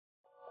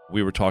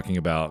We were talking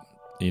about,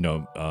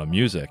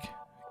 music.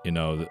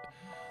 The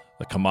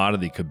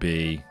commodity could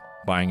be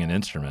buying an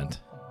instrument.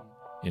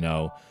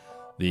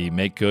 The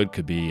make good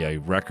could be a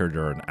record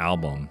or an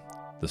album.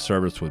 The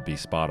service would be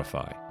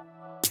Spotify.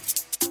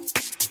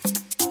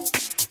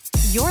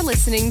 You're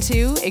listening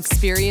to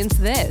Experience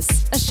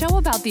This, a show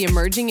about the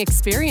emerging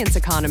experience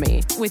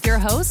economy with your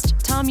host,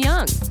 Tom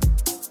Young.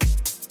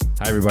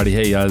 Hi, everybody.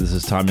 Hey, this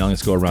is Tom Young.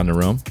 Let's go around the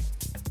room.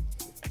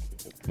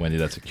 Wendy,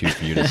 that's a cue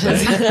for you to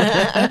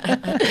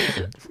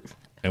say.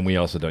 And we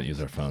also don't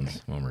use our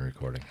phones when we're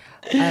recording.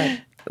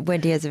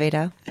 Wendy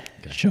Azevedo.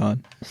 Okay.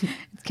 Sean.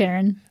 It's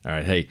Karen. All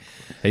right.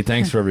 Hey,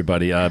 thanks for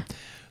everybody. Yeah,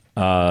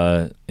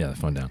 the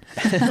phone down.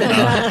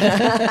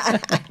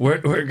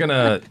 We're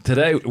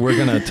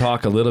gonna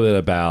talk a little bit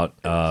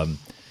about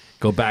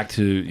go back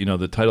to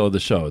the title of the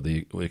show,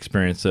 the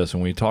Experience This.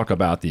 When we talk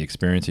about the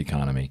experience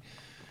economy,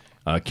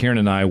 Karen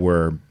and I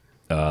were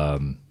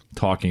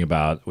talking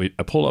about.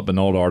 I pulled up an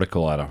old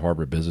article out of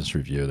Harvard Business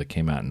Review that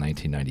came out in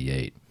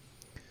 1998.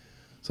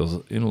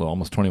 So it was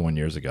almost 21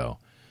 years ago.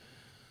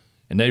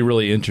 And they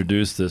really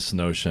introduced this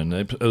notion.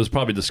 It was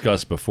probably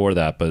discussed before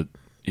that, but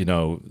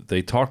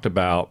they talked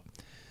about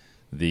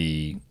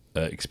the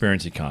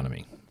experience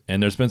economy.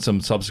 And there's been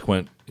some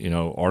subsequent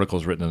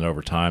articles written in it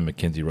over time.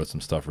 McKinsey wrote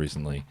some stuff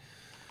recently.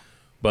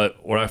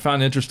 But what I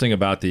found interesting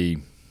about the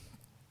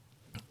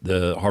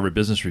Harvard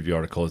Business Review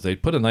article is they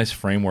put a nice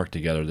framework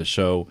together to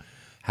show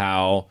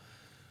how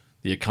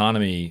the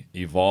economy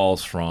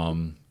evolves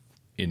from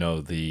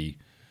the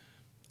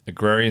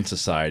agrarian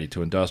society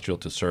to industrial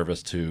to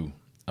service to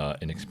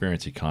an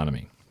experience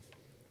economy.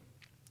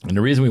 And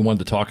the reason we wanted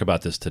to talk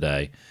about this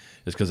today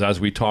is because as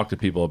we talk to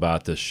people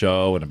about this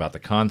show and about the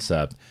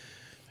concept,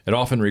 it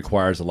often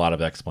requires a lot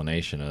of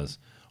explanation as,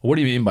 what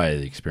do you mean by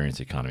the experience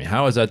economy?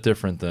 How is that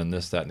different than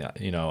this, that, and that?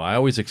 I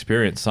always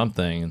experience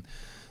something.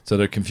 So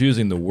they're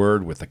confusing the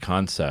word with the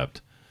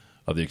concept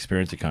of the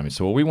experience economy.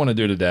 So what we want to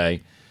do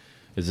today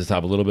is just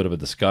have a little bit of a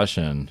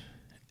discussion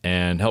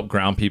and help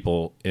ground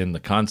people in the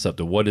concept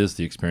of what is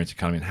the experience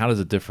economy and how does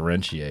it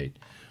differentiate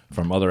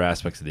from other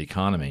aspects of the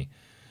economy,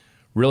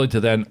 really to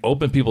then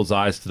open people's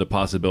eyes to the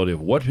possibility of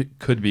what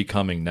could be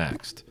coming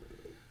next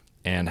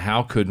and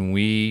how could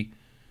we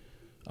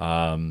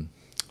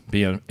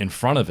be in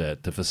front of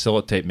it to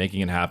facilitate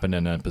making it happen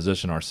and then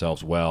position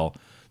ourselves well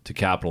to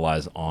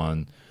capitalize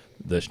on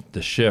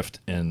the shift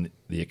in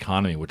the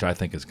economy, which I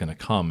think is going to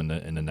come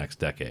in the next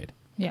decade.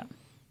 Yeah.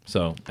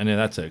 So, and then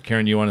that's it.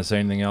 Karen, do you want to say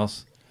anything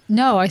else?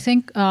 No, I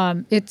think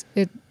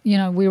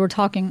we were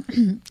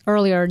talking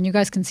earlier, and you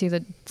guys can see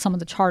some of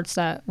the charts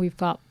that we've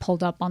got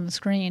pulled up on the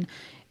screen.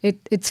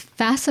 It's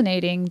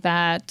fascinating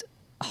that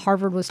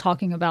Harvard was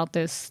talking about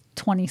this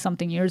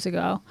 20-something years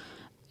ago.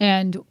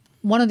 And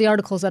one of the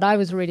articles that I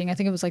was reading, I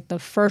think it was like the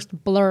first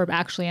blurb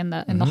actually in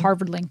the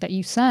Harvard link that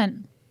you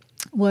sent,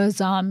 was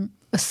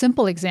a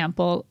simple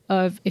example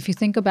of, if you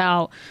think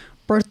about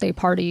birthday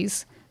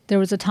parties, there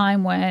was a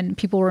time when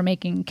people were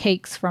making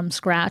cakes from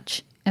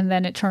scratch, and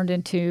then it turned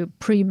into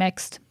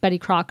pre-mixed Betty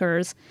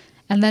Crockers,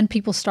 and then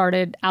people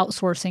started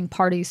outsourcing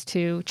parties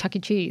to Chuck E.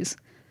 Cheese.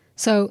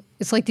 So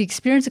it's like the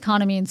experience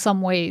economy in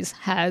some ways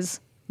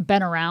has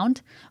been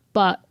around,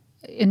 but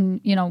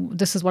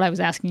this is what I was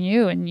asking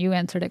you, and you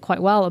answered it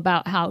quite well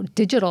about how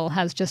digital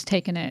has just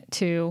taken it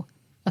to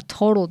a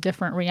total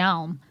different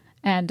realm.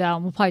 And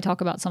we'll probably talk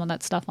about some of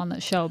that stuff on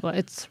the show, but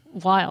it's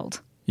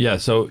wild. Yeah,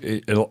 so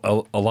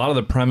a lot of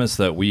the premise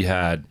that we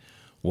had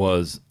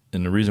was,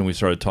 and the reason we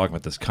started talking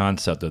about this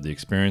concept of the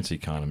experience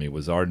economy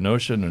was our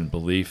notion and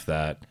belief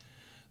that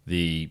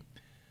the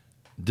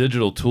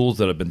digital tools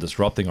that have been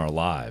disrupting our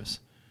lives,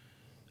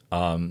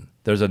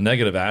 there's a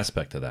negative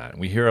aspect to that.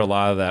 And we hear a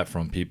lot of that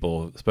from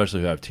people,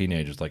 especially who have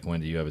teenagers. Like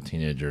Wendy, you have a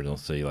teenager, they'll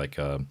say like,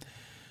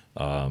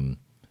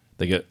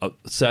 they get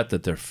upset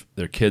that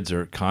their kids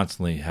are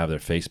constantly have their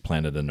face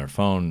planted in their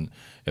phone.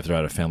 If they're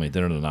at a family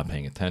dinner, they're not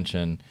paying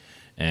attention.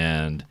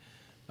 And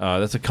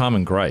that's a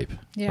common gripe,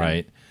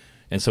 right?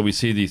 And so we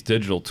see these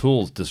digital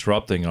tools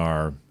disrupting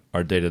our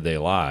day-to-day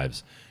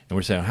lives. And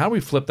we're saying, how do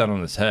we flip that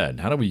on its head?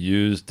 How do we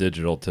use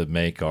digital to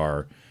make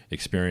our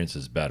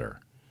experiences better?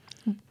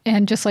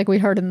 And just like we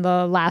heard in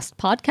the last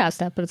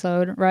podcast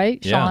episode,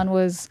 right? Yeah. Sean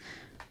was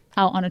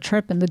out on a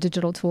trip and the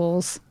digital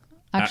tools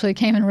actually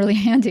came in really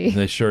handy.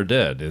 They sure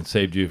did. It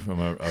saved you from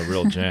a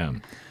real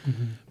jam.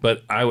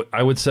 But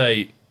I would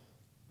say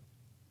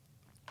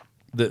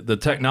the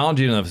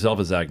technology in and of itself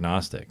is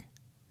agnostic.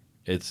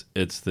 It's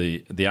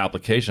the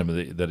application of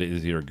it that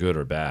is either good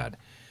or bad.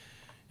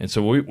 And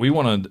so what we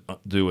want to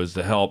do is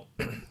to help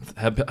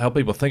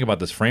people think about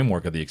this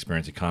framework of the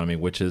experience economy,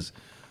 which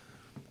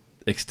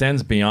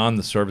extends beyond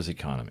the service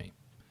economy.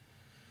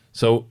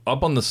 So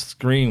up on the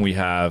screen we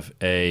have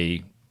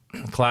a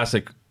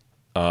classic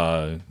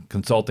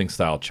consulting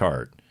style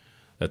chart.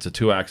 That's a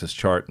 2-axis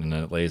chart, and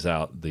then it lays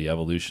out the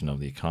evolution of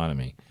the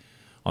economy.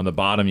 On the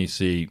bottom you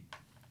see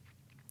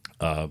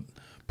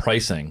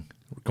pricing,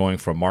 going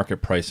from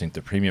market pricing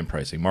to premium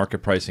pricing. Market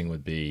pricing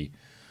would be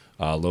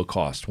low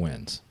cost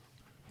wins.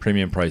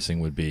 Premium pricing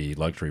would be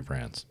luxury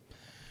brands.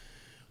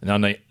 And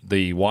on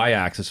the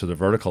y-axis or the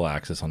vertical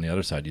axis on the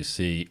other side, you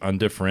see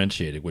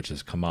undifferentiated, which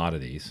is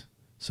commodities.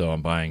 So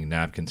I'm buying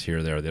napkins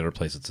here, there, the other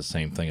place. It's the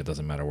same thing. It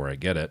doesn't matter where I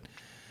get it.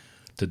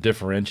 To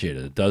differentiate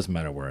it, it does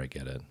matter where I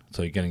get it.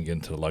 So you're getting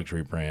into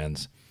luxury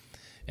brands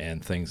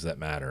and things that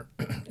matter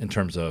in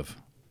terms of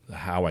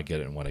how I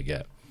get it and what I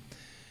get.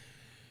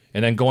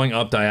 And then going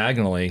up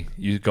diagonally,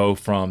 you go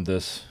from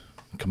this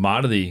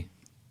commodity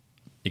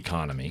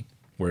economy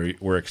where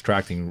we're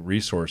extracting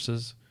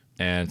resources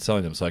and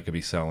selling them. So I could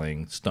be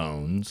selling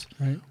stones,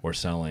 Right. or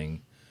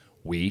selling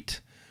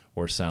wheat,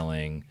 or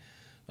selling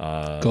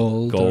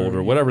Gold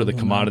or whatever the aluminum,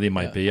 commodity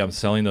might yeah. be. I'm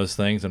selling those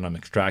things and I'm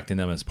extracting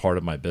them as part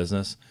of my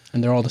business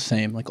And they're all the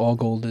same. Like all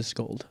gold is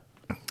gold.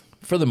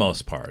 for the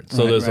most part.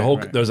 So Right, there's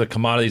right. there's a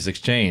commodities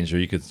exchange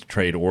where you could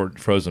trade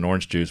frozen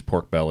orange juice,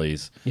 pork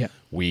bellies, Yeah.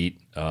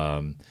 wheat,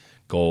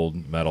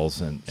 gold,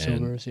 metals, and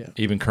Silvers, yeah.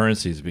 even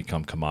currencies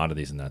become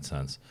commodities in that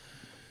sense.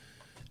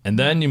 And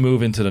then you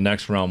move into the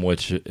next realm,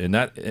 which and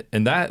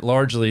that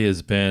largely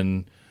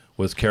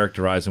was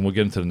characterized, and we'll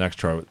get into the next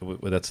chart.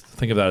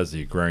 Think of that as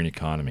the agrarian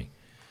economy.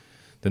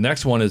 The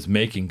next one is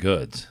making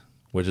goods,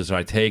 which is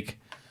I take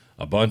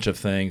a bunch of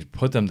things,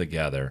 put them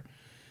together,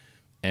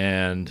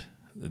 and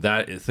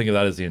think of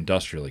that as the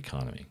industrial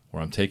economy,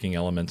 where I'm taking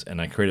elements and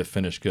I create a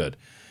finished good.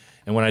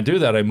 And when I do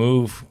that, I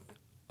move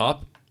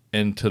up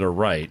and to the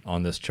right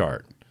on this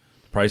chart.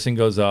 Pricing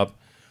goes up,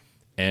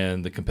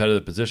 and the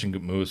competitive position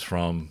moves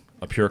from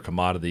a pure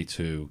commodity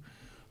to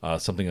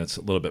something that's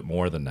a little bit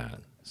more than that.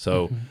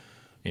 So,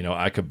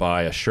 I could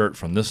buy a shirt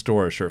from this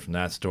store, a shirt from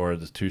that store.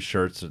 There's two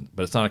shirts,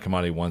 but it's not a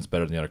commodity. One's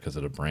better than the other because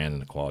of the brand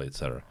and the quality, et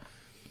cetera.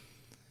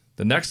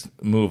 The next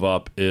move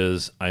up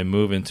is I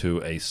move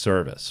into a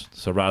service.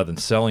 So rather than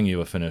selling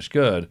you a finished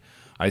good,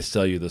 I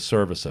sell you the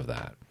service of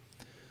that.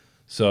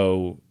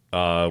 So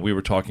we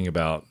were talking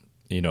about,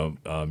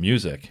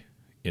 music.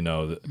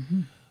 The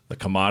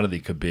commodity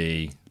could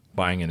be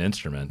buying an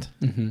instrument.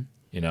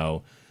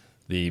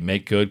 The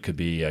make good could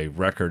be a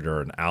record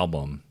or an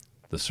album.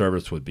 The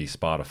service would be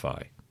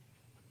Spotify.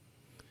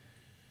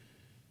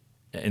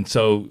 And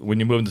so when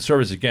you move into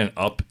service, again,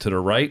 up to the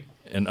right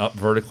and up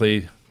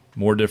vertically,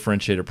 more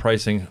differentiated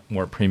pricing,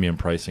 more premium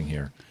pricing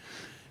here.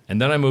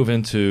 And then I move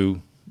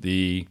into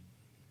the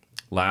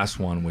last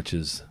one, which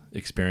is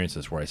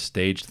experiences, where I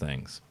stage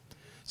things.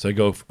 So I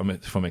go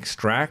from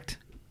extract,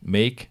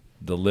 make,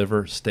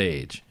 deliver,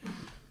 stage.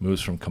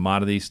 Moves from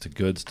commodities to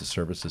goods to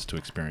services to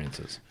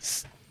experiences.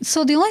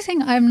 So the only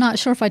thing I'm not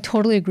sure if I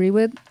totally agree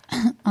with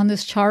on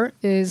this chart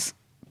is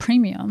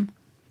premium.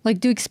 Like,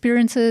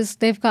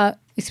 they've got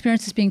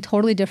experiences being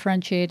totally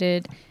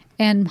differentiated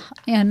and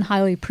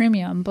highly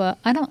premium, but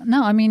I don't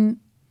know. I mean,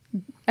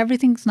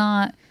 everything's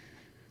not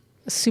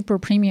a super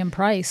premium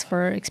price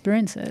for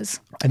experiences.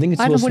 I think it's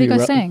I don't know, supposed what to are you be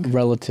guys saying?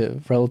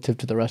 relative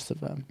to the rest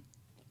of them.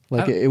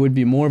 Like it would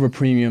be more of a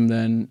premium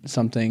than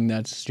something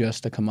that's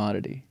just a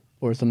commodity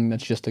or something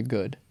that's just a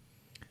good.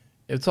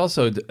 It's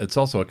also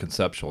a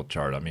conceptual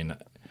chart. I mean,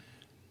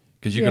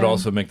 because you could Yeah.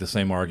 also make the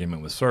same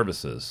argument with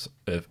services.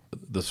 If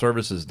the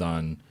service is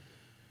done,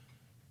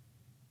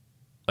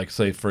 like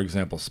say for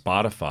example,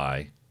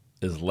 Spotify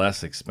is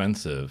less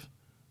expensive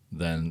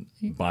than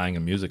buying a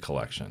music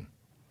collection.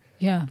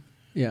 Yeah.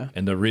 Yeah.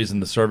 And the reason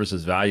the service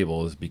is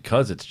valuable is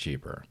because it's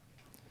cheaper.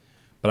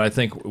 But I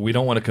think we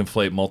don't want to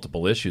conflate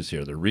multiple issues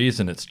here. The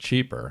reason it's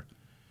cheaper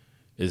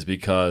is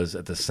because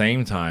at the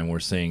same time we're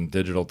seeing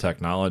digital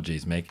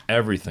technologies make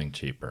everything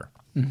cheaper.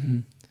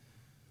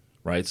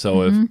 Right?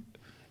 So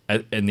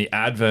if in the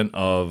advent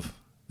of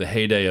the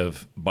heyday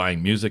of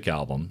buying music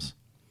albums,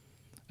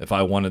 if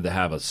I wanted to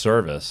have a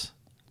service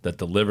that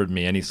delivered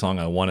me any song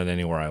I wanted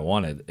anywhere I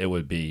wanted, it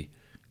would be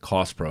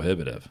cost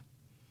prohibitive.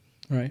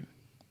 Right.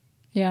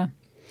 Yeah.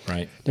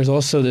 Right? There's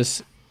also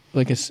this,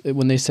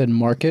 when they said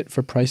market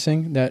for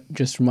pricing, that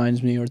just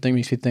reminds me,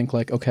 makes me think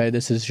like, okay,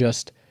 this is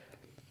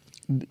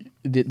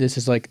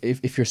like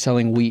if you're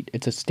selling wheat,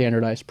 it's a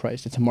standardized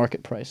price, it's a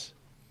market price.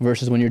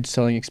 Versus when you're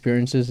selling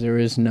experiences, there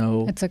is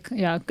no,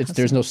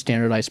 there's no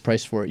standardized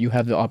price for it. You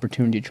have the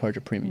opportunity to charge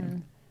a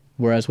premium.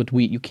 Whereas with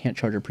wheat, you can't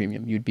charge a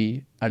premium. You'd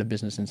be out of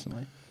business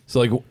instantly. So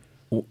like,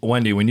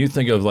 Wendy, when you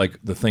think of like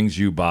the things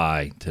you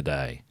buy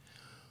today,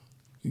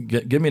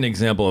 give me an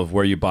example of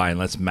where you buy, and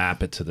let's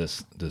map it to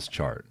this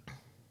chart.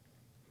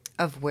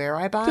 Of where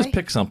I buy? Just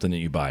pick something that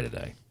you buy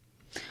today.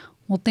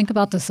 Well, think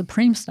about the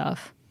Supreme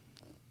stuff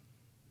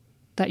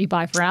that you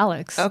buy for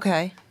Alex.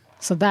 Okay.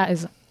 So that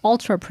is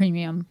ultra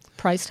premium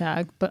price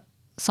tag, but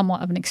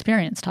somewhat of an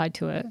experience tied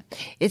to it.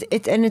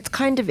 It's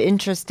kind of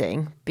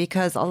interesting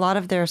because a lot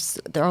of their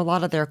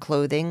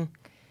clothing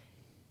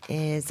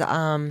is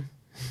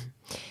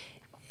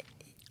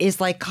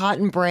like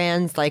cotton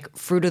brands like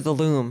Fruit of the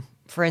Loom,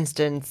 for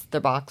instance,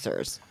 the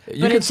boxers.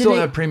 You can still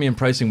have premium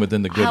pricing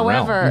within the good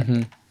realm.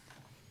 However,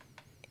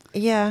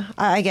 yeah,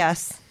 I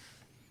guess.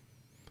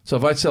 So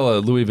if I sell a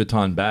Louis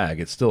Vuitton bag,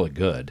 it's still a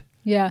good.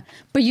 Yeah.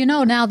 But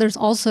now there's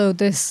also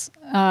this,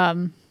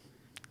 I'm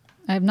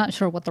not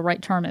sure what the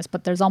right term is,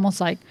 but there's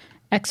almost like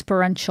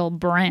experiential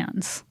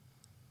brands,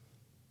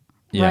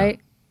 Yeah. right?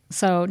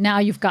 So now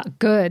you've got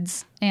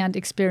goods and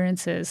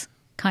experiences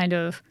kind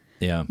of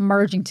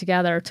merging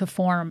together to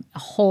form a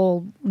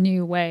whole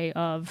new way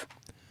of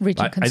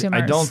reaching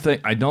consumers.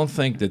 I don't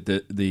think that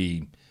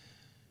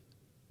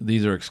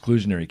these are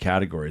exclusionary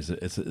categories.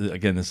 It's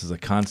again, this is a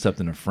concept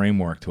and a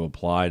framework to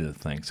apply to the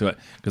thing. So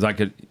because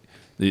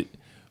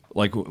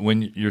like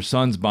when your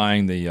son's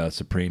buying the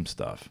Supreme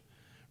stuff,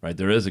 right?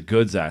 There is a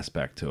goods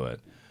aspect to it,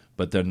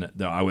 but then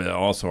I would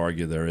also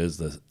argue there is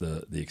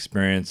the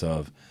experience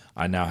of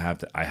I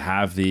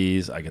have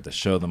these, I get to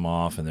show them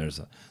off, and there's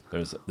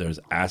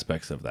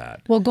aspects of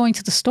that. Well, going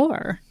to the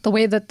store, the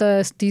way that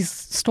these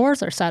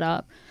stores are set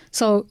up.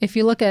 So if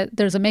you look at,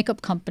 there's a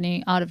makeup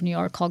company out of New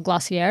York called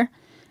Glossier,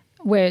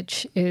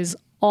 which is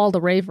all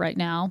the rave right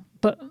now,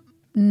 but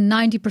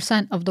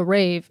 90% of the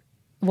rave,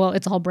 well,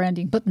 it's all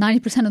branding, but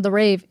 90% of the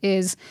rave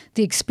is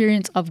the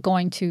experience of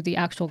going to the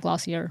actual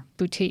Glossier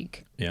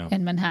boutique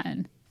in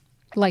Manhattan.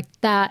 Like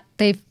that,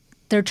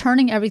 they're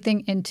turning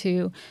everything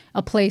into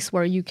a place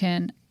where you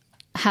can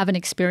have an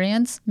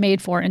experience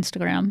made for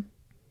Instagram,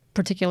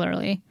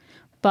 particularly.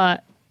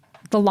 But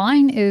the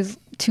line is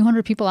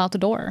 200 people out the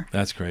door.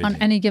 That's crazy. On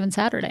any given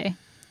Saturday.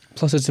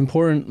 Plus, it's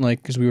important,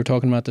 like, because we were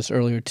talking about this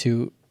earlier,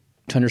 to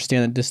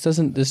understand that this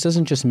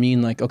doesn't just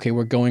mean like, okay,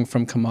 we're going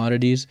from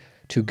commodities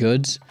to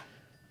goods,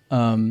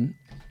 and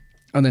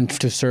then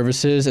to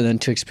services, and then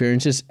to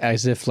experiences,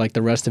 as if like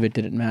the rest of it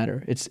didn't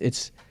matter.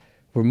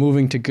 We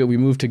move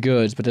to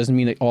goods, but it doesn't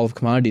mean that all of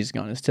commodities is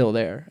gone. It's still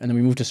there. And then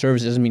we move to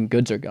services, doesn't mean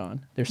goods are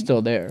gone. They're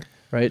still there,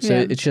 right? So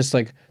it's just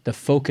like the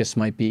focus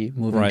might be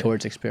moving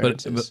towards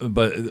experiences.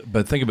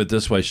 But think of it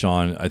this way,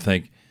 Sean. I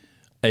think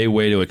a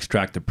way to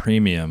extract a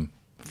premium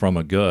from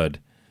a good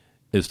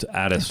is to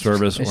add a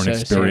service or an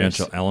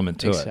experiential element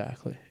to it.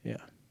 Exactly, yeah.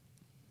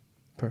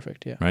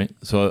 Perfect, yeah. Right?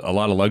 So a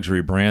lot of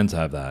luxury brands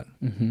have that,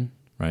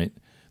 right?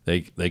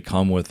 They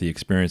come with the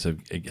experience of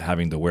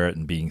having to wear it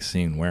and being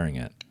seen wearing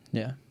it.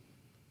 Yeah.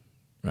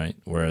 Right.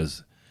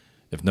 Whereas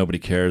if nobody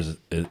cares,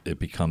 it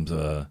becomes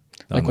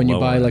like when you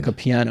buy like a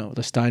piano,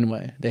 the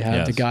Steinway, they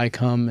have the guy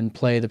come and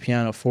play the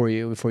piano for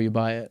you before you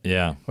buy it.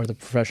 Yeah. Or the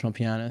professional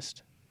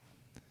pianist.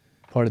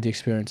 Part of the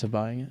experience of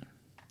buying it.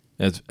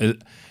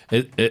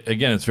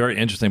 Again, it's very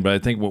interesting, but I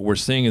think what we're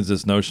seeing is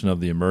this notion of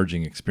the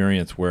emerging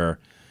experience where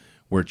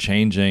we're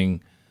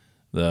changing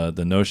the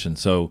notion.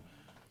 So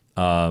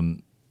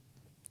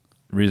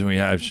reason we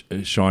have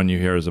Sean, you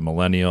here as a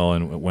millennial,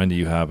 and Wendy,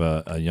 you have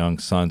a young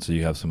son, so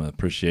you have some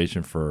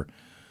appreciation for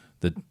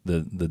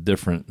the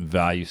different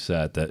value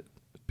set that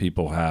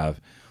people have.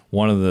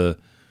 One of the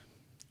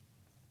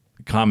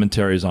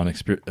commentaries on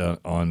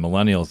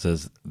millennials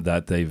is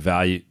that they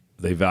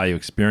value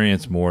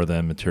experience more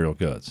than material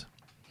goods.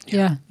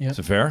 Yeah. Is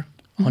it fair?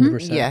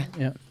 100%.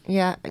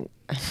 Yeah.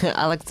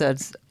 Alex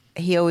says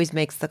he always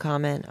makes the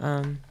comment.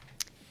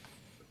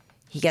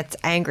 He gets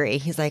angry.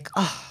 He's like,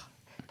 "Oh,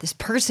 this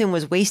person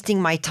was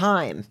wasting my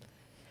time."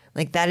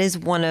 Like that is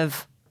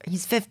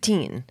he's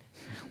 15.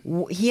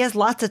 He has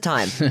lots of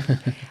time.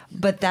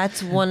 But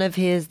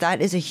that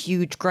is a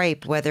huge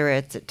gripe, whether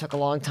it took a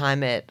long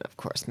time at, of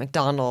course,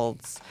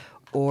 McDonald's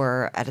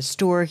or at a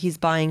store he's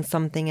buying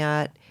something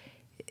at.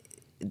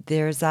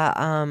 There's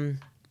a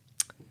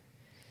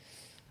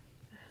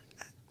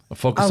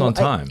focus on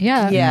time.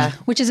 Yeah.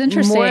 Which is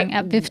interesting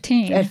at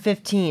 15. At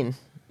 15.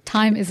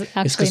 Time is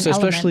actually an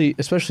element.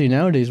 Especially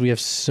nowadays, we have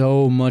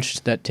so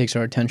much that takes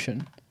our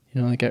attention.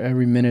 You know, like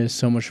every minute is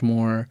so much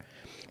more.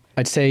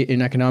 I'd say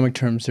in economic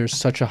terms, there's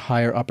such a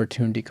higher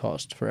opportunity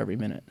cost for every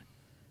minute.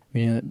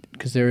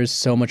 Because there is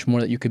so much more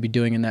that you could be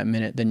doing in that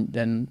minute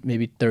than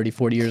maybe 30,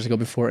 40 years ago,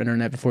 before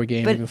internet, before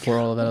gaming, before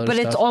all of that other stuff.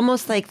 But it's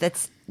almost like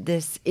that's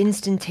this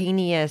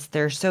instantaneous.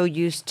 They're so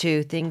used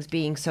to things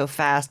being so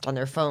fast on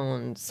their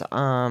phones.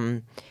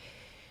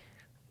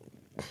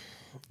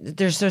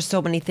 There's just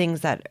so many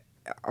things that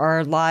are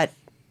a lot.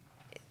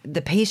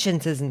 The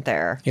patience isn't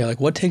there. Yeah,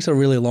 like what takes a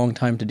really long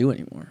time to do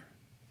anymore?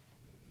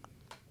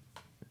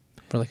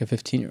 For like a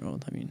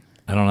 15-year-old, I mean.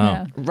 I don't know.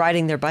 Yeah.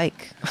 Riding their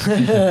bike.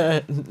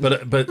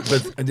 but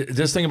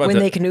just think about when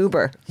they can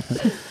Uber.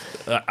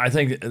 I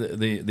think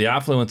the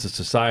affluence of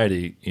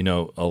society,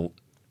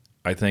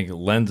 I think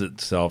lends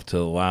itself to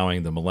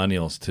allowing the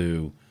millennials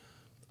to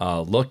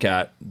look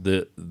at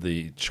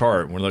the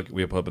chart.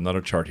 We put up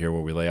another chart here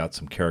where we lay out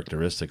some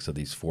characteristics of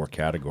these four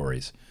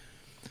categories,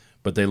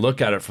 but they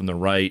look at it from the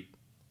right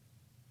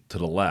to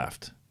the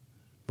left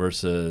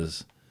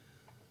versus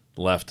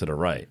left to the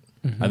right.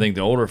 Mm-hmm. I think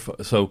the older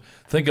so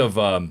think of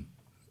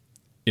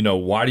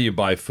why do you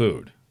buy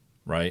food,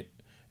 right?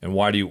 And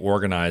why do you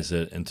organize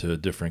it into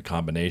different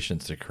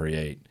combinations to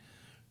create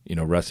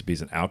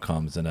recipes and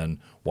outcomes? And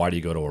then why do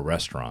you go to a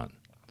restaurant,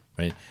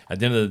 right? At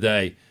the end of the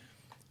day,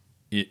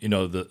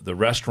 the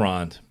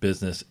restaurant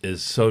business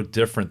is so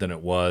different than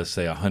it was,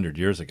 say, 100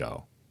 years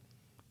ago.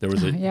 There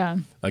was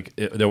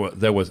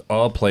there was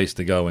a place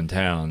to go in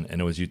town, and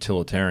it was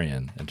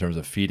utilitarian in terms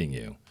of feeding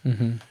you.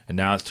 Mm-hmm. And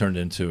now it's turned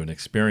into an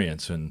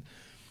experience,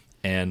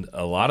 and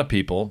a lot of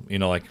people,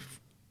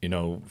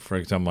 for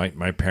example,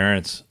 my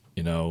parents,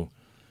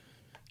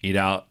 eat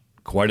out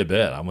quite a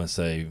bit. I'm going to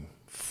say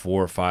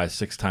 4, 5,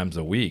 6 times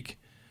a week,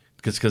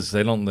 because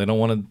they don't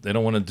want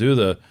to do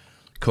the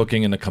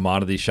cooking and the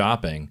commodity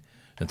shopping,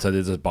 and so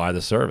they just buy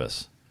the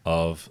service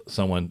of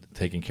someone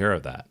taking care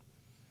of that,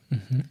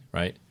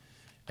 right?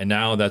 And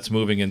now that's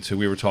moving into,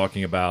 we were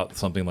talking about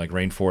something like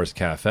Rainforest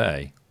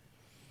Cafe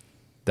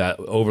that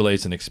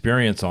overlays an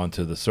experience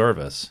onto the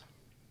service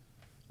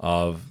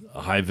of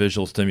high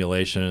visual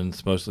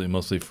stimulations,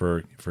 mostly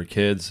for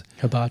kids.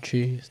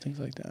 Hibachi, things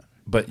like that.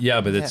 But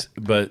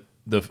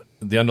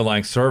the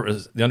underlying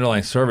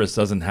service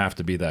doesn't have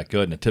to be that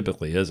good, and it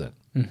typically isn't.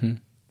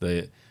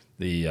 The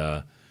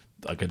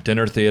like a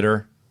dinner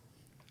theater,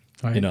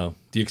 Right. do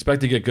you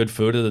expect to get good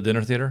food at the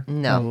dinner theater?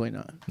 No. Probably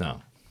not.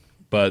 No,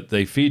 but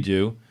they feed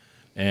you,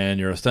 and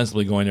you're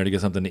ostensibly going there to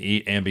get something to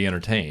eat and be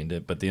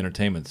entertained. But the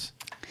entertainment's.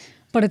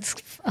 But it's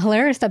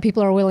hilarious that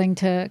people are willing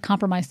to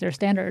compromise their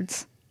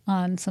standards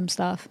on some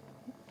stuff.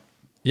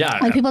 Yeah,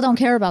 Like people don't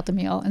care about the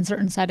meal in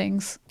certain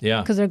settings.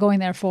 Yeah. Because they're going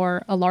there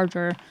for a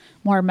larger,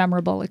 more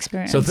memorable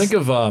experience. So let's think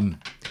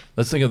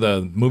of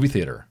the movie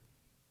theater,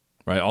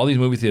 right? All these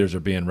movie theaters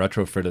are being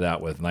retrofitted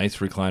out with nice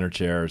recliner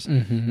chairs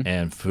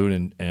and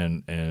food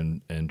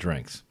and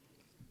drinks.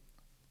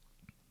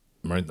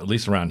 Right? At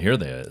least around here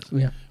there is.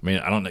 Yeah. I mean,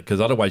 I don't, because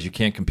otherwise you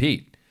can't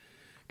compete.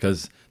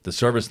 Because the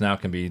service now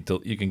can be,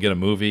 you can get a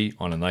movie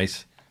on a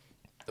nice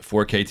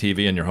 4K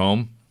TV in your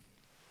home.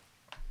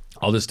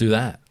 I'll just do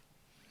that.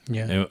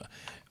 Yeah.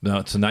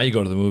 So now you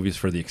go to the movies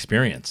for the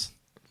experience.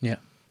 Yeah.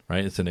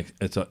 Right?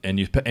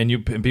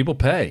 And people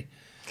pay,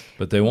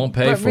 but they won't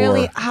pay for. But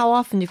really, how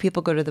often do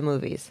people go to the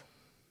movies?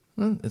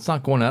 It's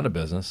not going out of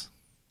business.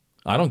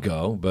 I don't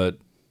go, but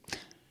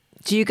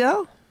Do you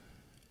go?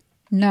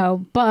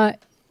 No,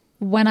 but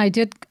when I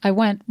did, I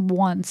went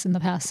once in the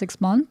past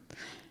 6 months,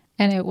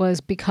 and it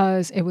was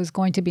because it was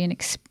going to be an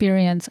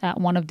experience at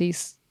one of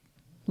these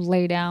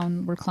lay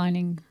down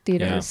reclining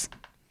theaters. Yeah.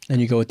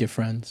 And you go with your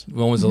friends.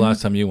 When was the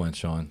last time you went,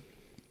 Sean?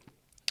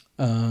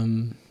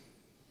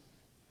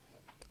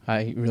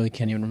 I really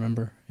can't even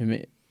remember.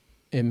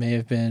 It may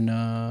have been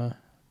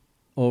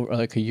over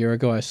like a year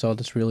ago. I saw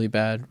this really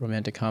bad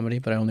romantic comedy,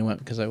 but I only went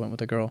because I went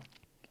with a girl.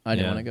 I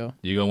didn't want to go.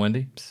 You go,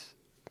 Wendy?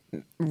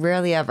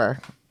 Rarely ever.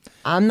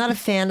 I'm not a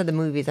fan of the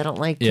movies. I don't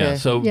like to. Yeah.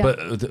 So, Yeah. but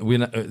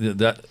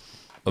that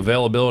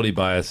availability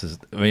bias is.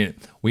 I mean,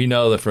 we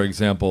know that, for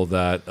example,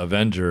 that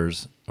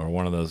Avengers, or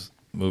one of those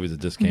movies that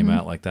just came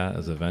out like that,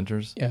 as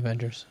Avengers. Yeah,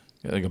 Avengers.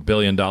 Like $1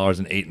 billion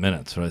in 8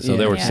 minutes, right? So Yeah.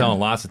 they were Yeah. selling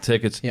lots of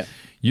tickets. Yeah.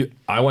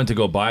 I went to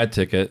go buy a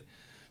ticket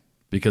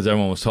because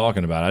everyone was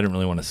talking about it. I didn't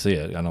really want to see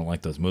it. I don't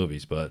like those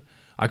movies, but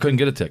I couldn't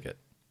get a ticket.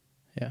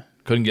 Yeah.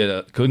 Couldn't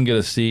get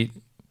a seat.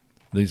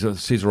 These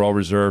seats were all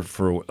reserved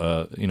for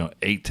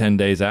 8-10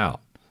 days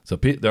out. So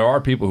there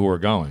are people who are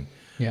going.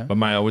 Yeah.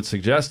 But I would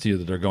suggest to you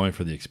that they're going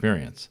for the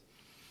experience,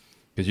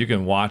 because you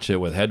can watch it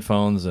with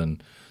headphones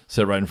and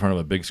sit right in front of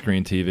a big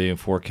screen TV in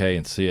 4K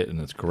and see it, and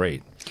it's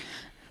great.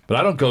 But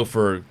I don't go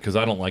because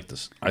I don't like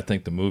this. I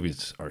think the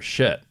movies are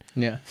shit.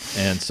 Yeah.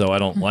 And so I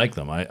don't like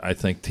them. I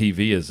think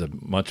TV is a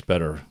much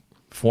better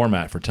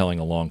format for telling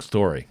a long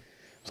story.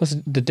 Plus,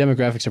 the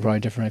demographics are probably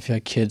different. I feel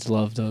like kids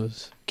love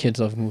those. Kids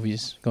love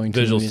movies. Going to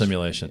Visual movies.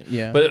 stimulation.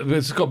 Yeah. But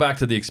let's go back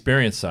to the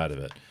experience side of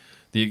it.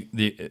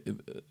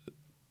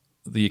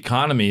 The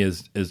economy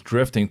is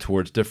drifting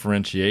towards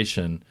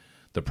differentiation.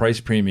 The price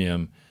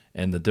premium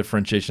and the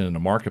differentiation in the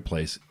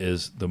marketplace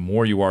is the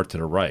more you are to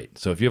the right.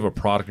 So if you have a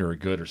product or a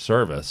good or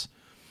service,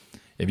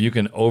 if you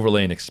can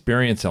overlay an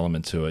experience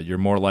element to it, you're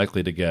more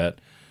likely to get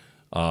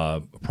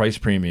price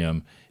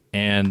premium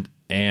and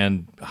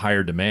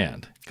higher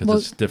demand, because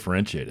it's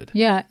differentiated.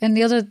 Yeah, and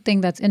the other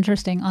thing that's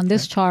interesting on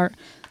this chart,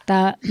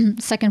 that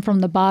second from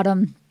the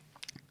bottom,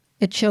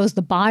 it shows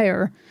the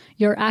buyer.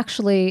 You're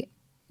actually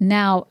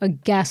now a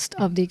guest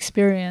of the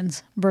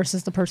experience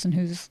versus the person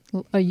who's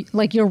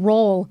like, your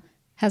role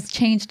has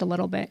changed a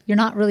little bit. You're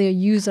not really a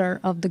user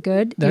of the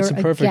good. That's You're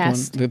a perfect a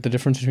guest. one. The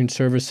difference between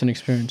service and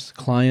experience,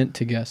 client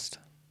to guest.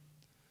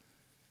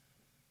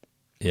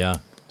 Yeah.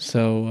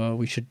 So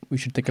we should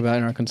think about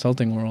in our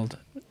consulting world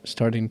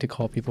starting to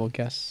call people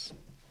guests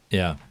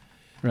Yeah.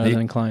 rather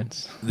than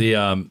clients.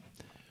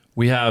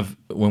 We have,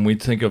 when we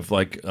think of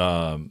like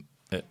a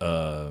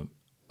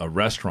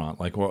restaurant,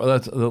 like, well,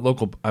 that's the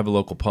local. I have a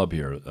local pub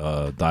here,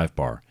 Dive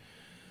Bar.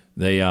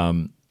 They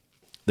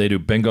do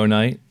bingo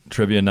night,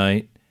 trivia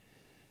night,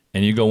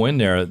 and you go in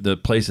there, the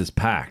place is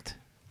packed,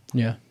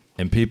 Yeah.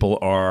 and people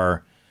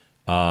are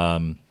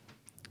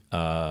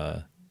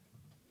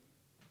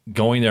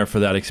going there for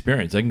that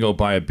experience. They can go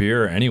buy a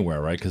beer anywhere,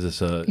 right? Because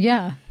it's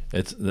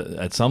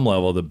at some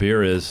level the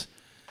beer is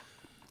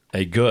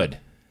a good,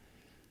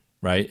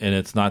 right? And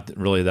it's not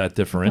really that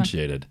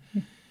differentiated.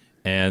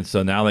 And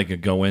so now they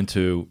could go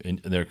into, and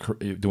they're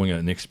doing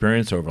an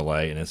experience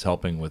overlay, and it's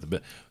helping with a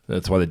bit.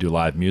 That's why they do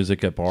live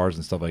music at bars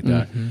and stuff like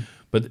that.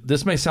 But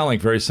this may sound like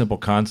very simple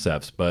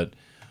concepts, but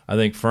I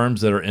think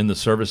firms that are in the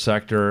service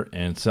sector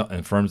and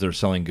firms that are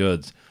selling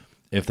goods,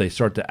 if they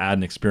start to add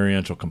an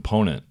experiential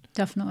component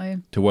Definitely.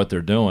 to what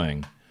they're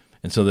doing.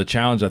 And so the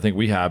challenge I think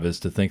we have is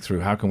to think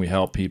through, how can we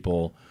help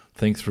people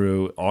think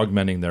through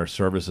augmenting their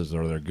services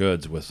or their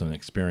goods with some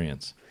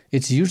experience.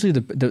 It's usually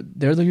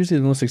they're usually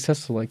the most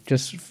successful. Like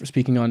just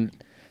speaking on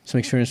some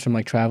experience from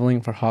like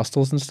traveling for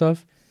hostels and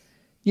stuff.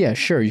 Yeah,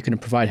 sure, you can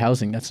provide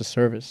housing. That's a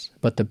service.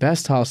 But the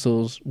best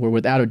hostels were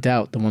without a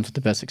doubt the ones with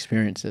the best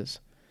experiences,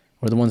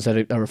 or the ones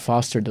that are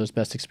fostered those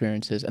best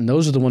experiences. And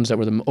those are the ones that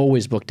were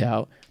always booked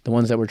out, the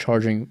ones that were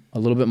charging a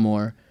little bit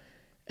more,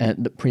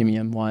 and the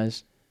premium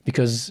wise,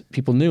 because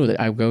people knew that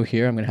I go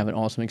here, I'm going to have an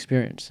awesome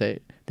experience.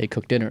 They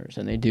cook dinners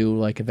and they do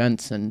like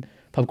events and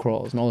pub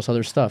crawls and all this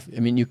other stuff. I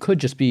mean, you could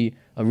just be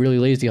a really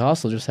lazy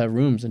hostel, just have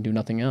rooms and do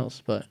nothing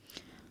else. But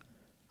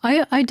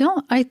I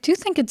do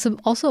think it's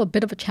also a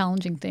bit of a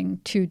challenging thing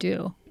to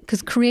do,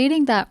 because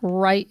creating that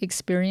right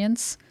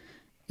experience,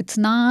 it's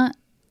not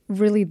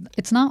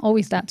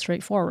always that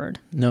straightforward.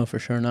 No, for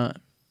sure not.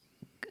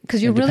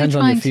 Because you're really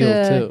trying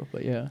to too,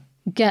 but yeah,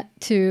 get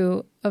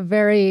to a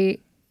very,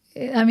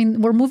 I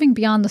mean, we're moving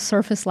beyond the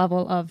surface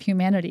level of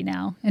humanity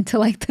now into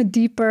like the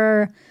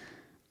deeper,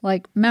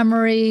 like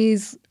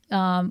memories,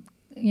 connection,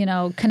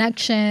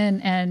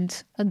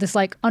 and this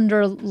like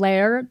under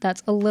layer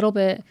that's a little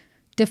bit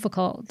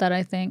difficult, that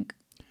I think.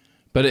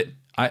 But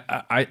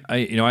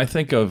I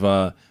think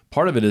of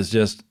part of it is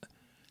just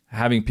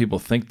having people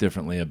think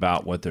differently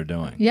about what they're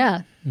doing.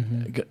 Yeah.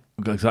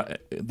 Because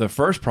the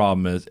first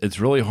problem is it's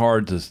really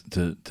hard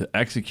to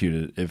execute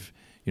it if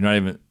you're not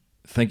even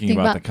thinking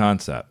about the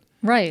concept.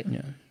 Right.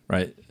 Yeah.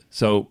 Right.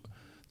 So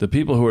the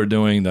people who are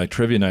doing the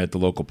trivia night at the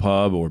local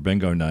pub or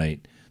bingo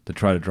night to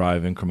try to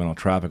drive incremental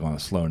traffic on a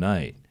slow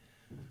night,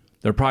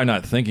 they're probably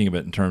not thinking of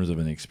it in terms of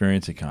an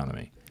experience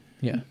economy.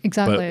 Yeah,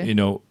 exactly.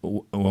 But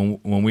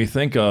when we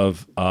think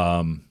of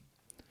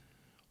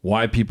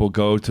why people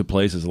go to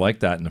places like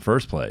that in the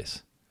first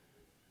place,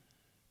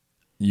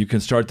 you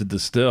can start to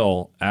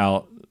distill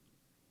out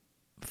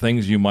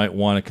things you might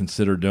want to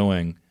consider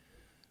doing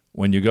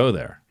when you go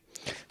there.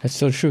 That's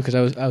so true, because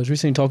I was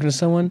recently talking to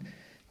someone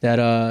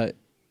that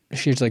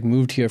she's like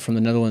moved here from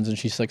the Netherlands and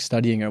she's like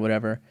studying or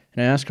whatever,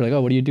 and I asked her like,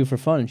 oh, what do you do for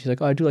fun? And she's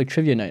like, oh, I do like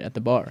trivia night at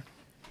the bar. I'm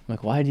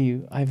like, why do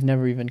you? I've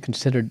never even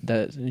considered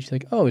that. And she's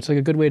like, oh, it's like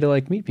a good way to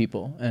like meet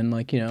people and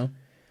like,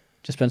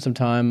 just spend some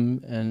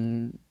time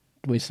and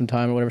waste some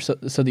time or whatever.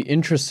 So the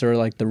interests are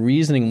like the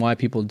reasoning why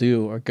people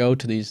do or go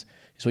to these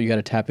is what you got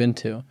to tap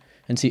into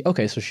and see.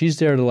 Okay, so she's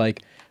there to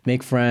like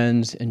make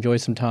friends, enjoy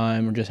some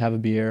time, or just have a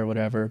beer or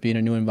whatever, be in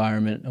a new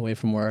environment away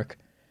from work.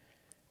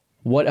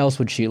 What else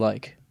would she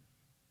like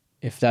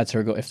if that's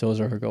her if those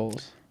are her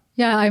goals?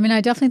 Yeah, I mean,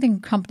 I definitely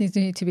think companies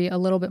need to be a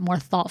little bit more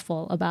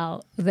thoughtful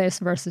about this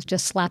versus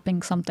just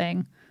slapping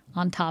something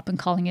on top and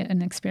calling it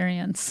an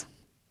experience.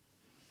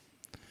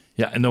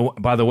 Yeah, and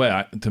by the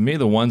way, to me,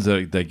 the ones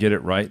that get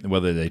it right,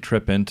 whether they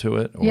trip into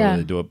it or whether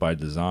they do it by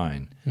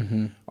design,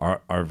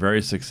 are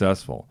very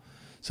successful.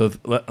 So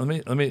let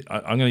me. I'm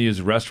going to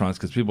use restaurants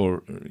because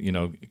people,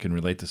 can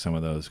relate to some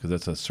of those because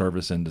it's a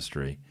service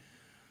industry.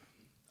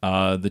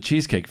 The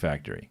Cheesecake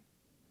Factory.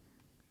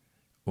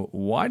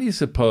 Why do you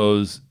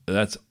suppose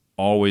that's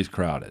always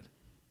crowded?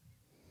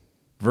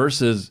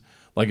 Versus,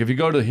 like if you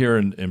go to here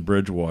in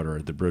Bridgewater,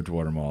 at the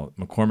Bridgewater Mall,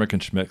 McCormick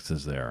and Schmick's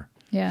is there.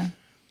 Yeah.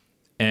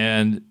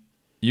 And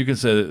you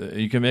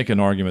can make an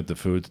argument the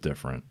food's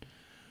different,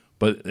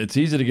 but it's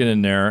easy to get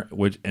in there.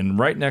 And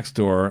right next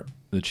door,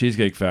 the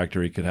Cheesecake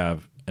Factory could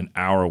have an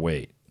hour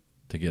wait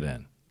to get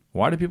in.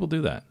 Why do people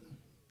do that?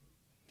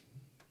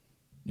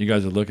 You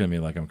guys are looking at me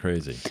like I'm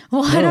crazy.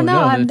 Well, I don't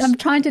know. I'm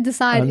trying to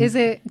decide, is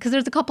it, because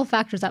there's a couple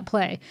factors at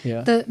play.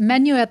 Yeah. The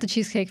menu at the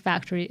Cheesecake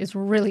Factory is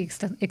really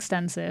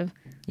extensive.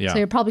 Yeah. So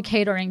you're probably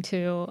catering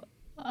to,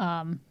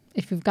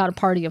 if you've got a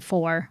party of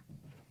 4,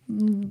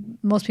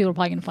 most people are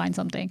probably going to find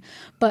something.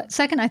 But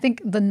second, I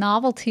think the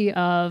novelty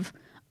of,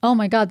 oh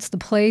my God, it's the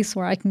place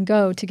where I can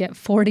go to get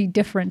 40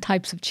 different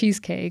types of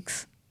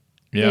cheesecakes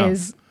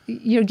is,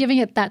 you're giving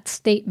it that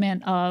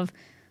statement of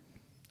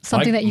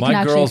something that you can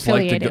actually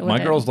affiliate it with.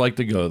 My girls like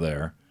to go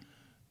there,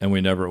 and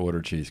we never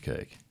order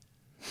cheesecake.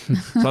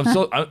 So I'm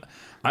still,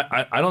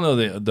 I don't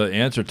know the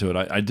answer to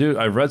it.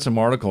 I've read some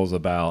articles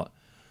about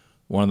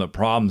one of the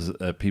problems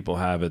that people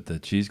have at the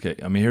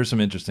cheesecake. I mean, here's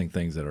some interesting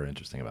things that are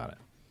interesting about it.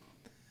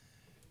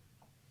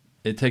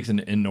 It takes an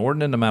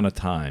inordinate amount of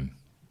time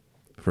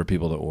for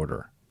people to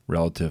order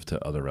relative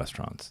to other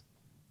restaurants.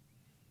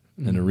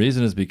 Mm-hmm. And the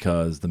reason is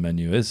because the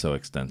menu is so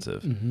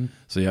extensive. Mm-hmm.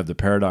 So you have the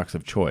paradox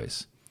of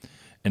choice.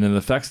 And it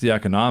affects the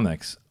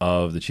economics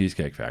of the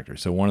Cheesecake Factory.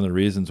 So one of the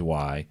reasons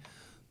why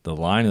the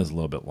line is a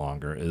little bit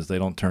longer is they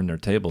don't turn their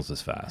tables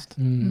as fast.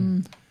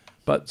 Mm.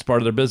 But it's part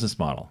of their business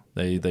model.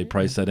 They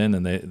price that in,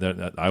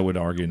 and I would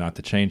argue not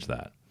to change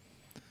that.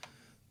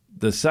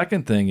 The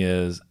second thing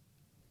is,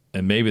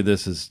 and maybe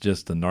this is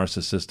just the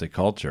narcissistic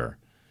culture,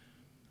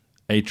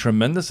 a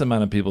tremendous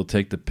amount of people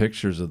take the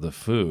pictures of the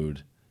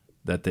food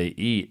that they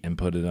eat and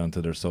put it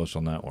onto their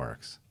social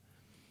networks.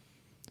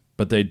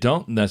 But they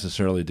don't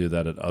necessarily do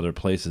that at other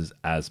places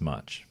as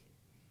much.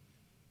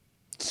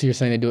 So you're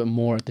saying they do it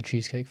more at the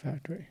Cheesecake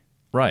Factory?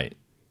 Right.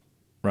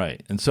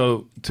 And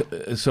so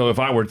if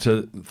I were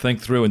to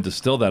think through and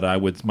distill that, I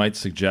might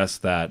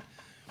suggest that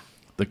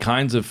the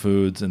kinds of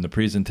foods and the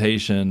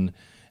presentation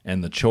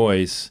and the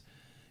choice,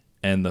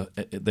 and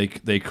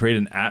they create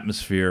an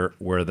atmosphere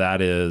where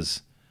that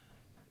is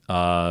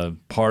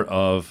part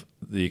of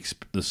the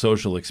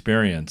social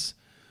experience.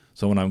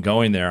 So when I'm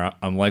going there,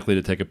 I'm likely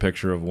to take a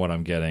picture of what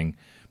I'm getting,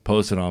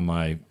 post it on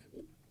my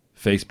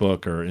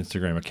Facebook or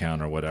Instagram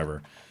account or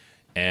whatever.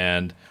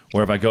 And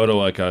where if I go to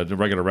like a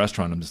regular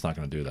restaurant, I'm just not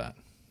going to do that.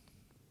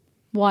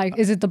 Why?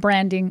 Is it the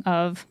branding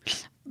of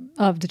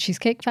the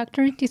Cheesecake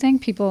Factory? Do you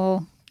think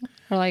people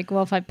are like,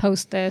 well, if I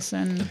post this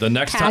and the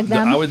next tag time,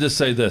 them? I would just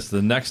say this: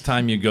 the next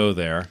time you go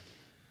there,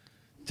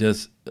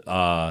 just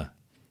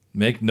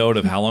make note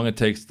of how long it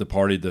takes the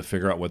party to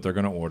figure out what they're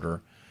going to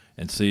order,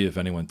 and see if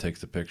anyone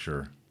takes a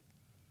picture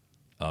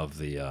of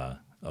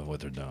of what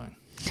they're doing.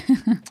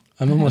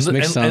 I'm almost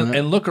mixed on that.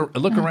 And look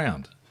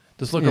around.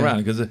 Just look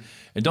around, because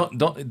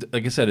don't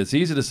like I said, it's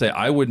easy to say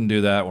I wouldn't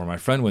do that or my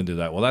friend wouldn't do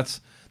that. Well, that's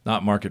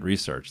not market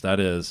research. That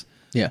is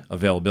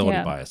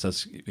availability bias.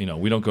 That's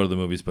we don't go to the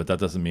movies, but that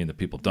doesn't mean that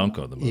people don't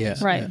go to the movies. Yeah.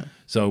 Right. Yeah.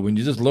 So when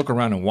you just look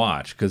around and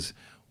watch, because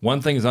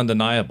one thing is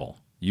undeniable: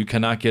 you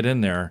cannot get in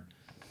there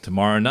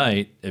tomorrow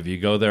night. If you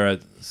go there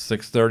at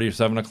 6:30 or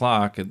 7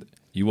 o'clock,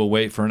 you will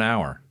wait for an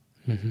hour,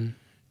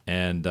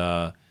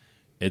 and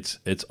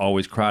it's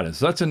always crowded.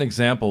 So that's an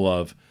example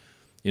of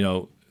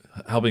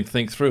helping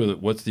think through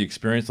what's the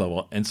experience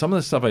level. And some of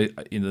the stuff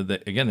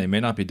again, they may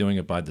not be doing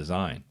it by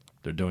design.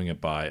 They're doing it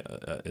by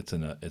it's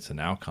an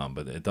outcome,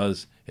 but it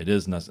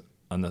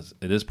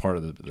is part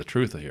of the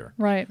truth here.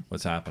 Right.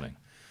 What's happening.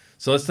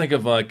 So let's think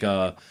of like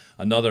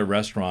another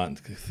restaurant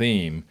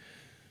theme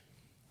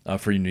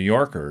for New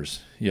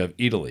Yorkers. You have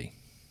Italy.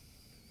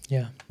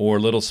 Yeah.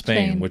 Or Little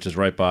Spain, which is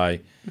right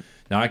by.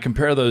 Now I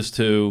compare those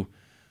two.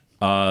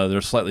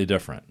 They're slightly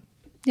different.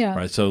 Yeah.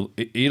 Right. So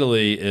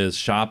Italy is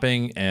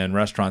shopping and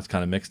restaurants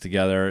kind of mixed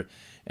together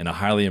in a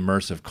highly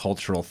immersive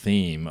cultural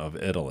theme of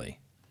Italy.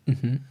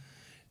 Mm-hmm.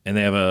 And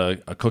they have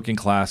a cooking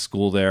class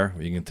school there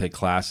where you can take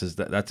classes.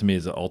 That to me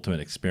is the ultimate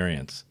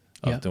experience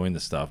of doing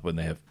this stuff. But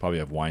they probably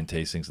have wine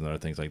tastings and other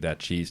things like that,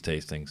 cheese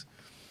tastings.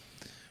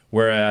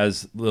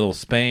 Whereas Little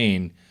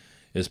Spain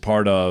is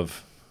part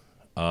of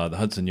the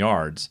Hudson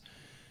Yards,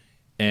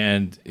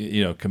 and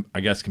I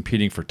guess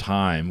competing for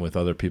time with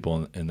other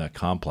people in that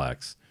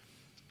complex.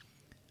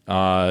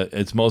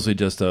 It's mostly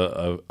just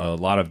a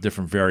lot of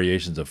different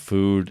variations of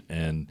food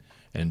and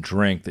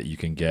drink that you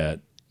can get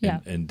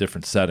in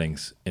different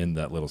settings in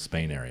that Little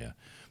Spain area.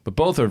 But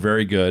both are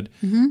very good.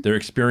 Mm-hmm. They're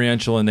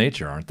experiential in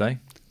nature, aren't they?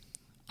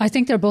 I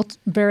think they're both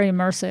very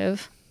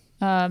immersive,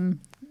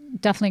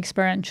 definitely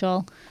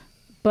experiential.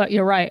 But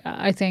you're right.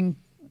 I think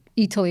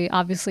Italy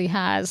obviously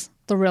has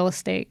the real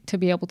estate to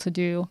be able to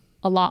do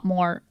a lot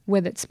more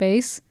with its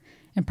space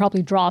and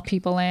probably draw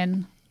people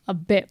in a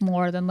bit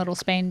more than Little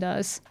Spain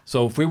does.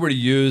 So if we were to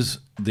use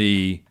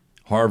the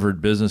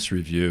Harvard Business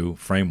Review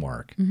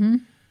framework,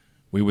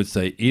 we would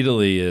say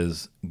Italy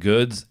is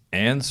goods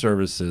and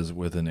services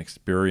with an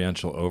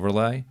experiential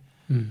overlay,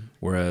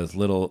 whereas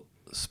Little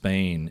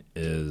Spain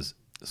is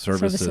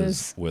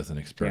services with an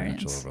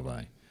experiential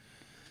overlay.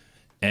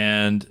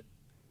 And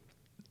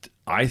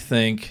I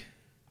think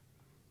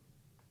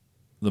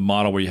the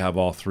model where you have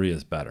all three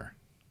is better.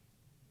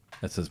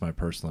 That's just my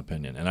personal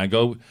opinion. And I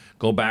go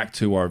back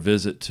to our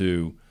visit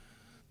to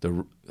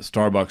the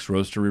Starbucks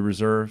Roastery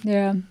Reserve,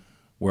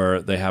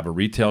 where they have a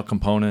retail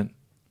component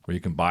where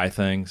you can buy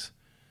things.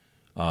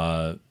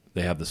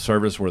 They have the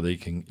service where you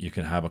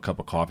can have a cup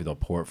of coffee. They'll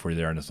pour it for you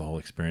there, and it's the whole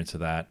experience of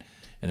that.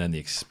 And then the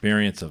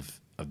experience of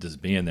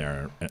just being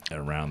there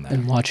around that.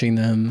 And watching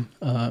them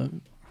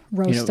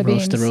roast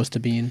the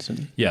roasted beans.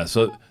 And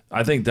so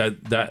I think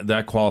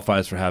that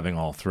qualifies for having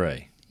all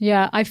three.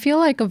 Yeah, I feel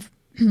like of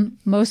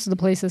most of the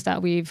places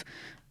that we've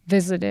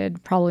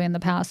visited probably in the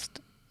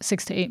past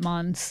 6 to 8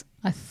 months,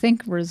 I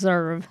think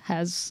Reserve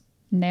has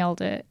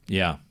nailed it.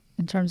 Yeah.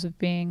 In terms of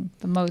being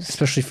the most,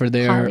 especially for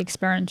highly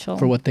experiential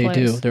for what they place.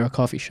 do. They're a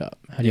coffee shop.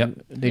 They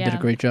did a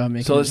great job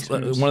making. So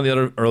one of the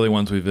other early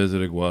ones we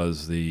visited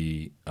was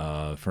the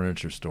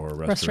furniture store,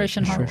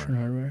 Restoration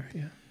Hardware.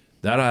 Yeah.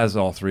 That has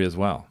all three as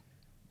well.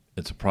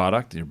 It's a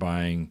product. You're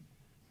buying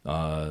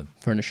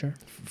furniture.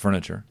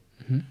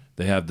 Mm-hmm.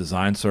 They have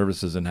design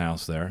services in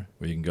house there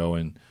where you can go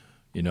and,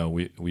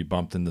 we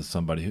bumped into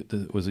somebody.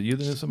 Was it you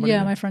that knew somebody? Yeah,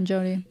 there? My friend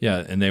Jody.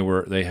 Yeah, and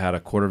they had a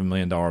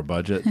 $250,000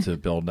 budget to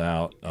build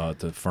out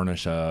to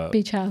furnish a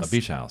beach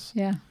house.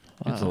 Yeah,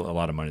 wow. It's a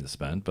lot of money to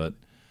spend, but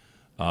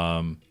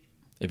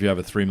if you have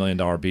a $3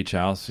 million beach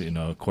house,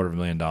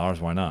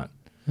 $250,000, why not?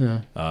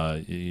 Yeah.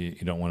 You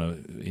don't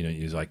want to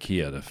use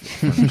IKEA to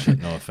furnish it.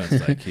 No offense to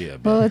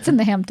IKEA. But, well, it's in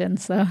the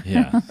Hamptons, so.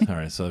 Yeah. All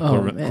right. So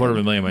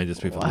 $250,000 might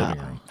just be for the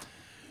living room.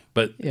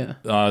 But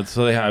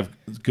so they have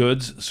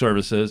goods,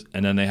 services,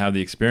 and then they have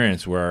the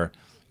experience where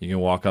you can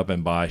walk up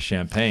and buy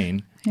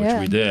champagne, which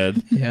we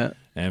did. Yeah.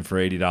 And for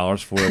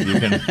 $80 for it, you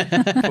can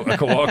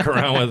walk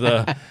around with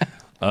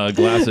a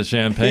glass of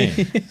champagne.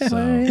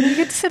 So you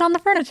get to sit on the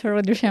furniture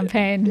with your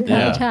champagne and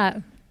have a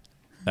chat.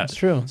 That's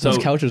true. So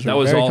those couches that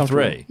was all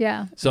three.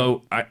 Yeah.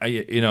 So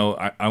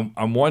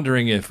I'm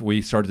wondering if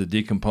we started to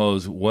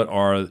decompose what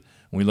are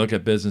when we look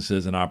at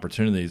businesses and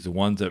opportunities, the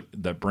ones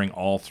that bring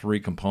all three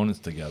components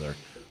together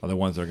are the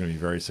ones that are going to be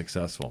very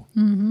successful.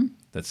 Mm-hmm.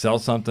 That sell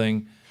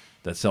something,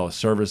 that sell a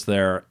service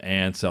there,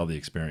 and sell the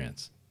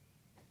experience.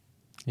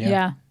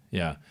 Yeah.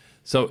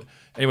 So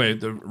anyway,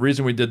 the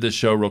reason we did this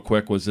show real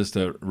quick was just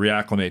to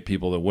reacclimate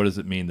people to what does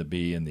it mean to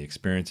be in the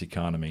experience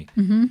economy,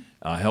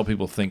 help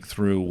people think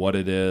through what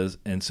it is,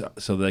 and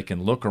so they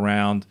can look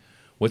around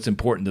what's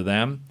important to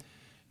them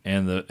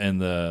and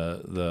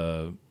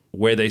the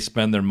way they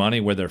spend their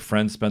money, where their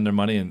friends spend their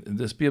money, and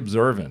just be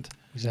observant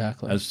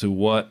as to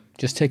what.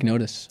 Just take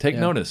notice. Take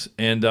notice,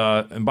 and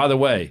by the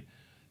way,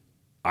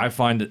 I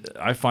find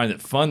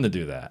it fun to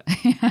do that.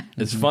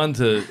 It's fun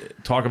to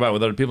talk about it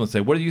with other people and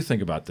say, what do you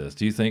think about this?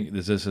 Do you think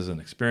this is an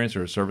experience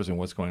or a service, and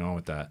what's going on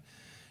with that?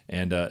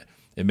 And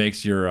it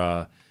makes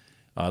your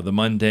the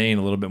mundane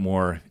a little bit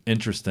more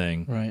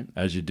interesting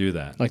as you do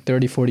that. Like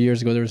 30, 40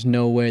 years ago, there was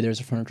no way there's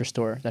a furniture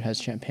store that has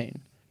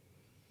champagne.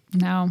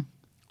 No.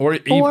 Or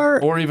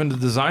even the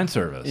design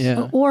service.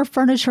 Yeah. Or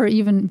furniture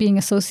even being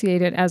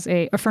associated as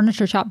a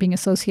furniture shop being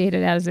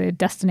associated as a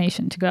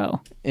destination to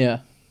go. Yeah.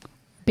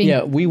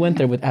 We went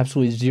there with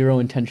absolutely zero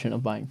intention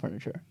of buying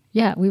furniture.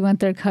 Yeah, we went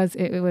there because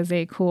it was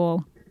a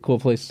cool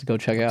place to go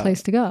check out.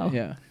 Place to go.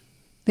 Yeah.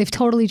 They've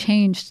totally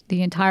changed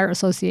the entire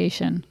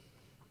association.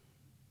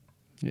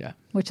 Yeah.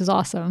 Which is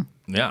awesome.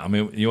 Yeah, I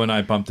mean, you and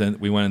I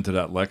we went into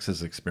that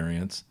Lexus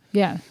experience.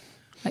 Yeah.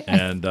 I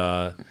don't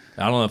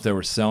know if they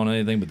were selling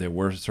anything, but they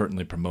were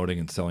certainly promoting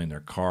and selling their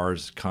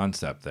cars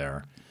concept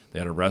there. They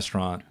had a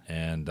restaurant,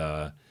 and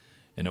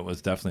it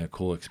was definitely a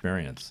cool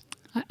experience.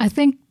 I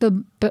think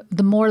the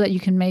more that you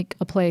can make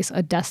a place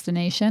a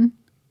destination,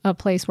 a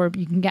place where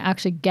you can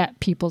actually get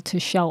people to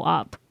show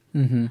up,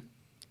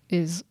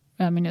 is,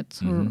 I mean, it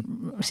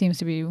seems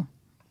to be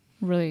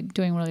really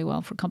doing really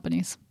well for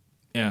companies.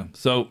 Yeah.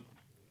 So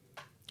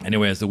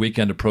anyway, as the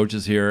weekend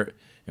approaches here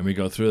and we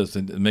go through this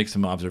and make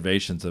some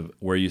observations of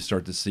where you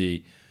start to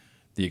see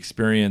the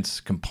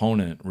experience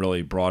component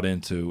really brought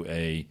into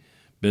a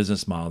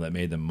business model that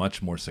made them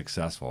much more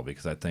successful,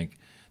 because I think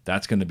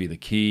that's going to be the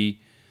key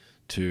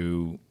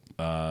to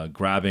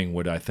grabbing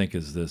what I think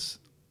is this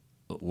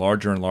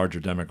larger and larger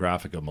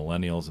demographic of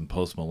millennials and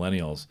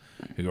post-millennials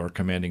who are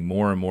commanding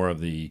more and more of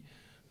the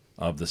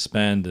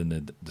spend in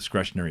the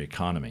discretionary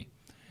economy.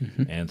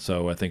 And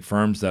so I think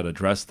firms that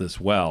address this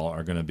well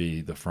are going to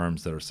be the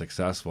firms that are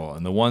successful,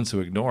 and the ones who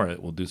ignore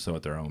it will do so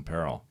at their own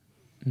peril.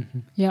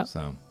 Yeah.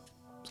 So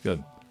it's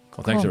good.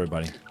 Well, thanks,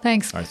 everybody.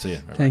 Thanks. All right, see you.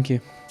 Everybody. Thank you.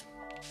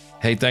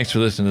 Hey, thanks for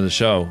listening to the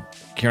show.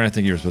 Karen, I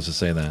think you were supposed to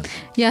say that.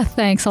 Yeah,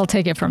 thanks. I'll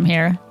take it from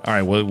here. All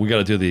right, well, we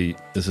got to do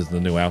this is the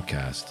new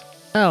Outcast.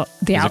 Oh,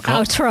 the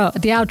outro.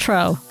 The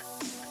outro.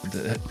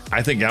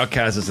 I think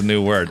Outcast is a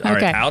new word. All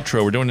right,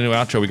 outro. We're doing a new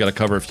outro. We got to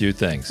cover a few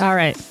things. All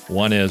right.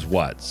 One is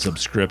what?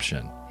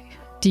 Subscription.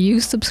 Do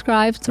you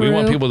subscribe through? We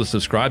want people to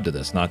subscribe to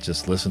this, not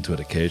just listen to it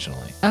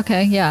occasionally.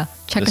 Okay, yeah.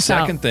 Check us out.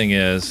 The second thing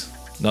is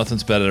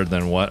nothing's better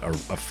than what? A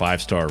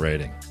 5-star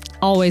rating.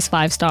 Always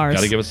 5 stars.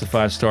 Got to give us the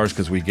 5 stars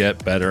because we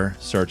get better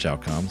search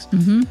outcomes.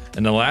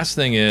 And the last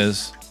thing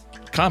is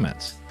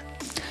comments.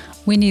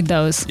 We need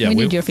those. Yeah, we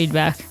need your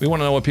feedback. We want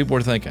to know what people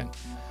are thinking.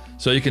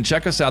 So you can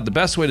check us out. The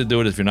best way to do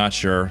it, if you're not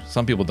sure,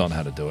 some people don't know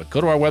how to do it,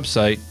 go to our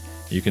website.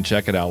 You can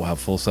check it out. We'll have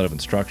a full set of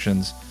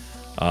instructions.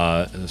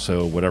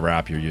 So whatever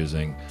app you're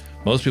using.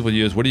 Most people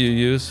use, what do you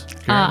use,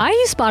 Karen? I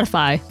use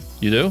Spotify.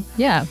 You do?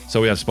 Yeah.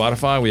 So we have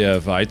Spotify, we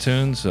have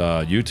iTunes,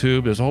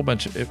 YouTube. There's a whole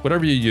bunch.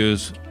 Whatever you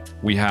use,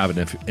 we have it.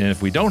 And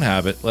if we don't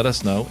have it, let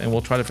us know, and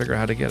we'll try to figure out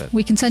how to get it.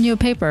 We can send you a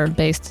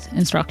paper-based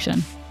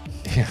instruction.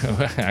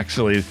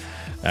 Actually,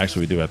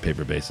 we do have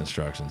paper-based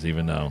instructions,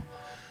 even though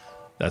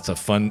that's a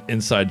fun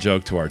inside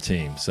joke to our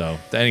team. So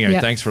anyway,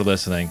 Thanks for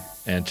listening,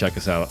 and check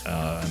us out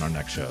on our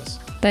next shows.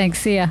 Thanks.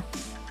 See ya.